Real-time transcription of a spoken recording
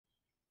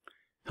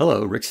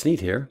Hello, Rick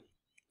Sneed here.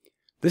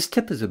 This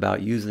tip is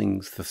about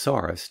using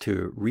Thesaurus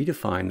to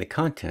redefine the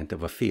content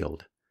of a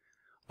field.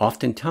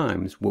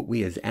 Oftentimes, what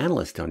we as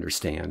analysts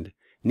understand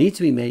needs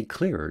to be made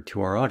clearer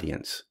to our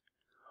audience.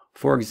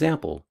 For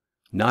example,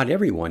 not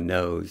everyone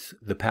knows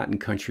the patent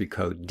country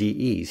code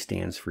DE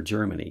stands for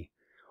Germany,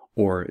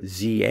 or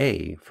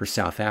ZA for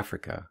South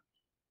Africa.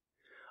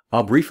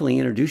 I'll briefly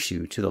introduce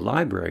you to the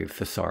library of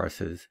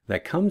Thesauruses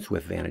that comes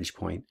with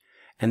VantagePoint,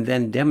 and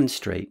then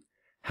demonstrate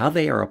how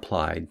they are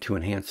applied to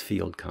enhance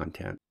field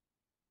content.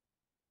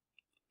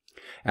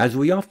 As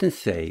we often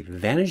say,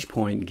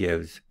 VantagePoint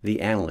gives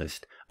the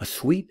analyst a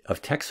suite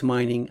of text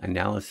mining,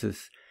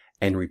 analysis,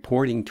 and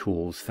reporting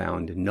tools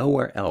found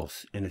nowhere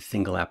else in a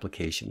single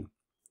application.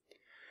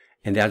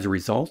 And as a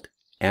result,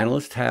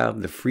 analysts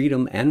have the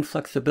freedom and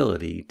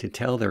flexibility to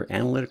tell their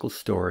analytical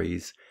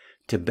stories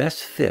to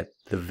best fit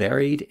the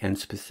varied and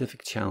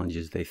specific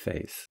challenges they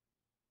face.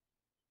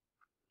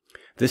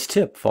 This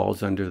tip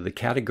falls under the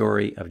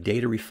category of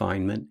data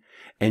refinement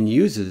and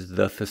uses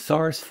the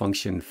Thesaurus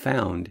function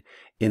found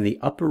in the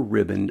upper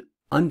ribbon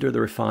under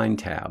the Refine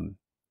tab.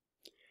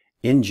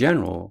 In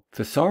general,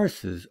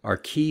 Thesauruses are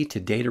key to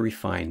data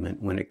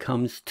refinement when it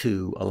comes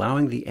to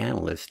allowing the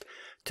analyst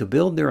to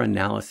build their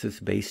analysis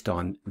based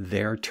on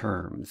their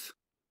terms.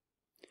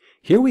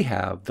 Here we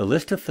have the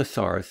list of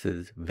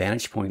Thesauruses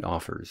VantagePoint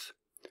offers.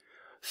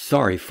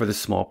 Sorry for the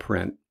small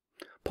print.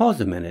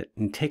 Pause a minute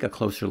and take a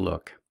closer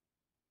look.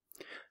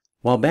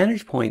 While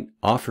VantagePoint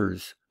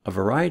offers a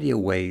variety of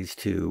ways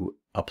to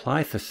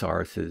apply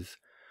Thesauruses,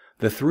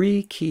 the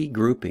three key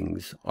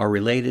groupings are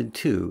related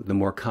to the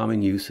more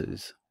common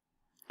uses.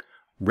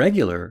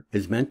 Regular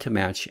is meant to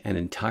match an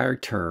entire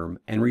term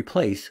and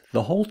replace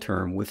the whole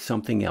term with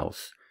something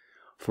else.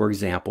 For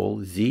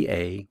example,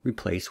 ZA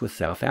replaced with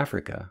South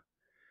Africa.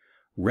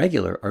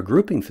 Regular or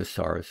grouping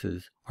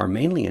Thesauruses are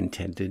mainly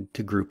intended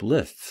to group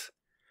lists,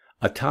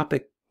 a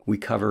topic we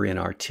cover in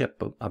our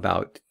tip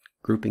about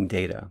grouping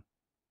data.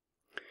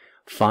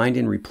 Find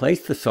and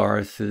replace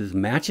Thesauruses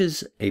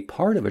matches a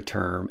part of a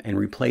term and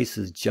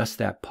replaces just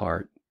that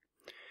part.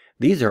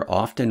 These are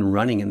often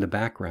running in the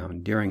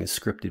background during a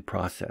scripted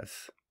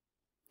process.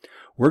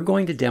 We're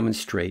going to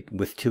demonstrate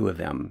with two of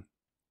them,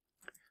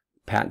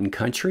 patent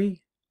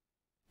country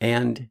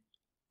and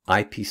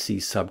IPC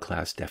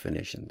subclass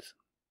definitions.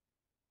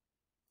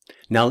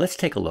 Now let's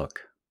take a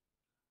look.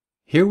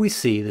 Here we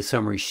see the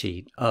summary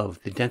sheet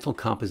of the dental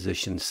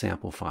composition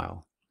sample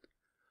file.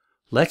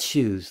 Let's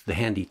use the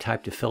handy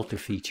Type to Filter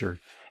feature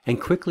and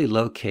quickly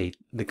locate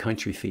the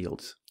country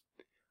fields.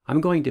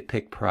 I'm going to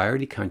pick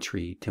Priority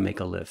Country to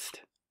make a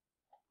list.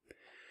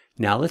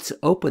 Now let's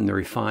open the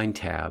Refine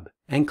tab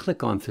and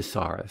click on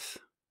Thesaurus.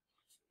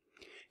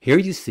 Here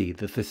you see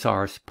the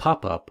Thesaurus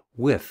pop up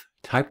with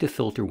Type to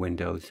Filter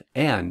windows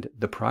and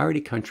the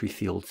Priority Country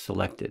field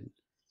selected.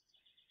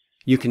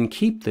 You can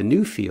keep the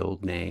new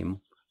field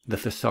name the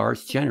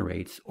Thesaurus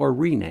generates or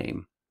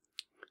rename.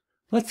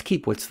 Let's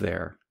keep what's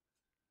there.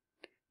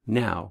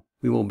 Now,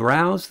 we will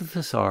browse the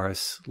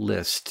Thesaurus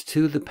list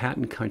to the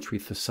patent country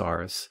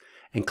Thesaurus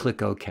and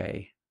click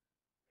OK.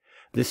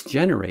 This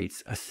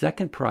generates a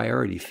second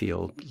priority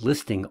field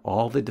listing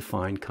all the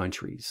defined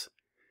countries.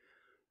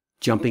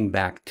 Jumping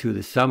back to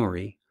the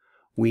summary,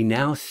 we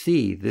now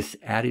see this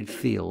added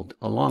field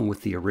along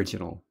with the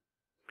original.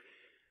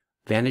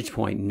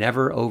 VantagePoint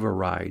never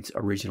overrides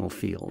original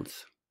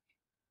fields.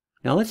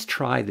 Now let's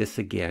try this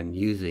again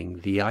using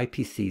the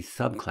IPC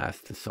subclass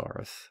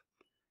Thesaurus.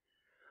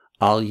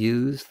 I'll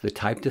use the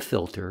Type to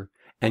Filter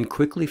and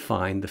quickly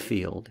find the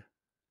field.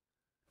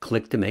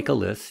 Click to make a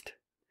list.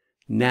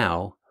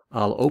 Now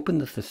I'll open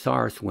the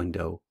Thesaurus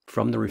window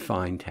from the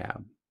Refine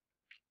tab.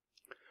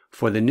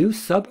 For the new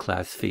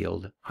subclass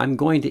field, I'm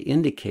going to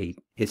indicate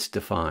it's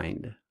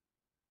defined.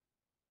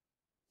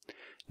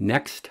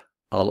 Next,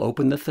 I'll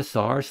open the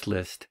Thesaurus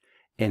list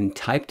and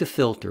Type to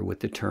Filter with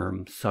the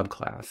term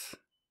subclass.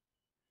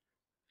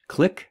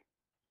 Click,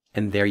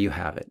 and there you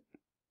have it.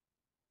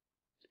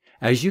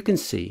 As you can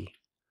see,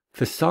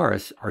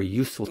 Thesaurus are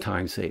useful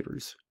time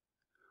savers.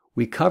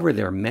 We cover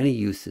their many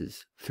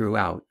uses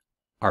throughout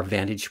our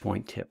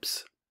VantagePoint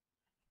tips.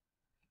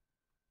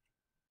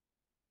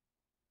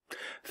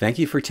 Thank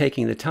you for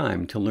taking the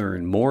time to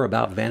learn more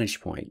about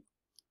VantagePoint.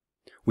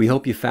 We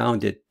hope you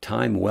found it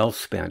time well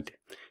spent.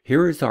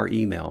 Here is our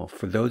email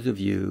for those of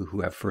you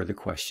who have further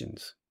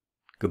questions.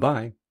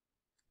 Goodbye.